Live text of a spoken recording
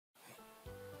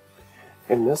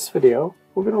In this video,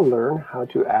 we're going to learn how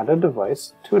to add a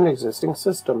device to an existing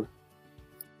system.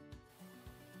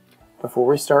 Before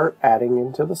we start adding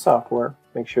into the software,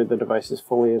 make sure the device is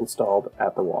fully installed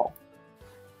at the wall.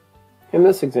 In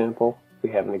this example, we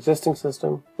have an existing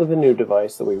system with a new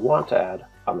device that we want to add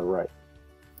on the right.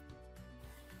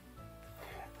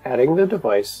 Adding the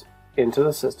device into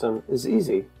the system is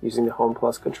easy using the Home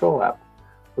Plus Control app.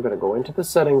 We're going to go into the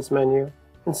Settings menu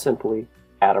and simply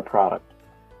add a product.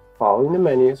 Following the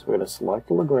menus, we're going to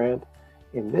select Legrand.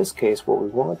 In this case, what we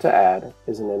want to add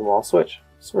is an in-wall switch,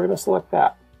 so we're going to select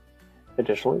that.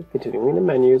 Additionally, continuing the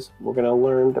menus, we're going to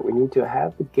learn that we need to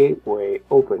have the gateway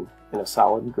open in a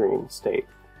solid green state.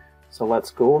 So let's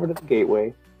go over to the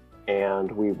gateway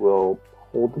and we will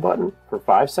hold the button for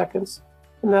 5 seconds,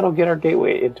 and that'll get our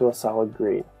gateway into a solid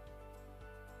green.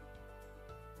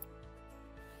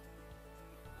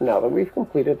 Now that we've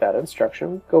completed that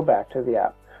instruction, go back to the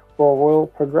app. We'll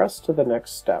progress to the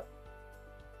next step.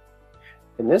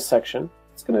 In this section,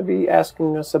 it's going to be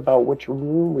asking us about which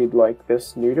room we'd like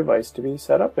this new device to be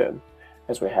set up in.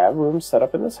 As we have rooms set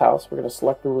up in this house, we're going to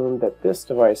select the room that this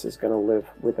device is going to live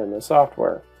within the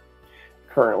software.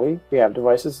 Currently, we have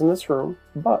devices in this room,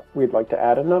 but we'd like to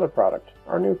add another product,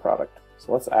 our new product.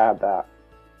 So let's add that.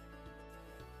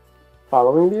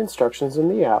 Following the instructions in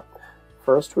the app,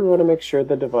 first, we want to make sure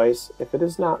the device, if it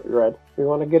is not red, we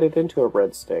want to get it into a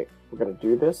red state. We're going to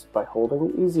do this by holding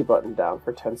the easy button down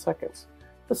for 10 seconds.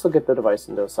 This will get the device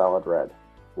into a solid red.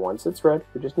 Once it's red,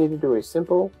 we just need to do a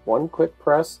simple one-click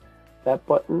press. That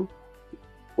button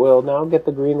will now get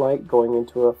the green light going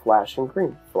into a flashing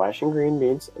green. Flashing green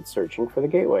means it's searching for the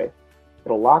gateway.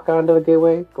 It'll lock onto the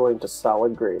gateway, going to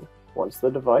solid green. Once the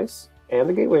device and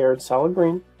the gateway are in solid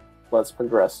green, let's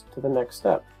progress to the next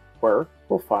step, where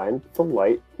we'll find the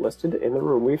light listed in the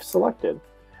room we've selected.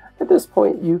 At this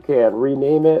point, you can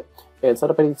rename it and set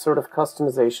up any sort of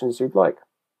customizations you'd like.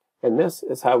 And this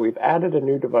is how we've added a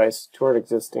new device to our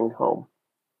existing home.